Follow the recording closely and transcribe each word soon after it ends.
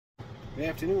Good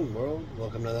afternoon, world.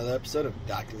 Welcome to another episode of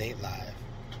Dr. Nate Live.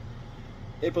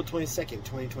 April 22nd,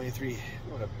 2023.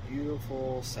 What a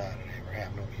beautiful Saturday we're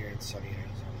having over here in sunny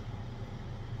Arizona.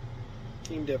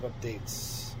 Game dev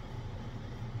updates.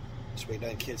 Just waiting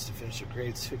on kids to finish their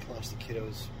grades so we can launch the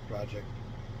kiddos project.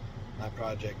 My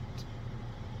project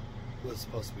was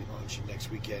supposed to be launching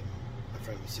next weekend. My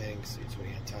friend was saying, so we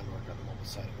had time to work on the mobile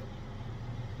side of it.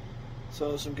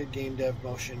 So some good game dev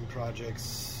motion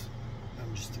projects.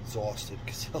 I'm just exhausted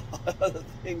because a lot of the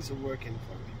things are working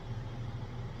for me.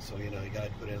 So, you got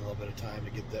to put in a little bit of time to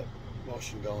get that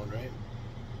motion going, right?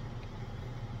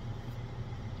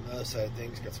 On the other side of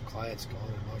things, got some clients going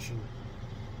in motion,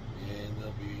 and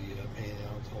they'll be paying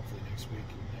out hopefully next week,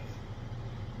 and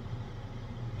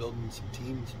building some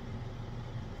teams,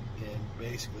 and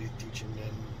basically teaching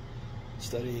and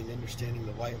studying and understanding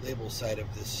the white label side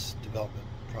of this development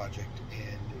project,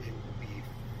 and it will be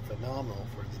phenomenal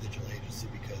for the digital agency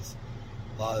because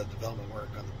a lot of the development work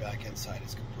on the back end side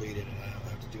is completed, and I don't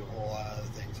have to do a whole lot of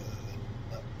things other than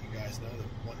let you guys know the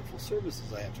wonderful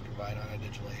services I have to provide on a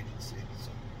digital agency.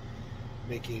 So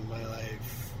making my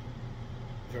life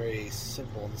very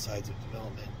simple on the sides of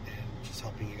development and just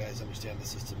helping you guys understand the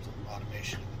systems of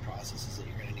automation and the processes that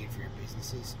you're going to need for your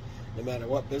businesses, no matter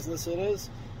what business it is,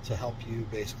 to help you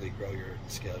basically grow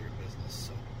and scale your business.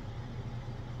 So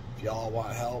if y'all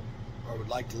want help or would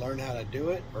like to learn how to do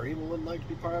it, or even would like to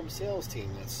be part of a sales team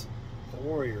that's a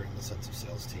warrior in the sense of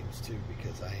sales teams too,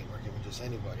 because I ain't working with just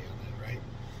anybody on that, right?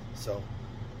 So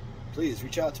please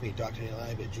reach out to me,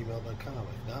 DoctorNateLive@gmail.com.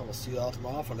 If not, we'll see you all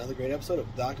tomorrow for another great episode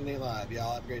of Dr. Nate Live.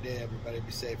 Y'all have a great day, everybody.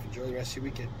 Be safe. Enjoy the rest of your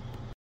weekend.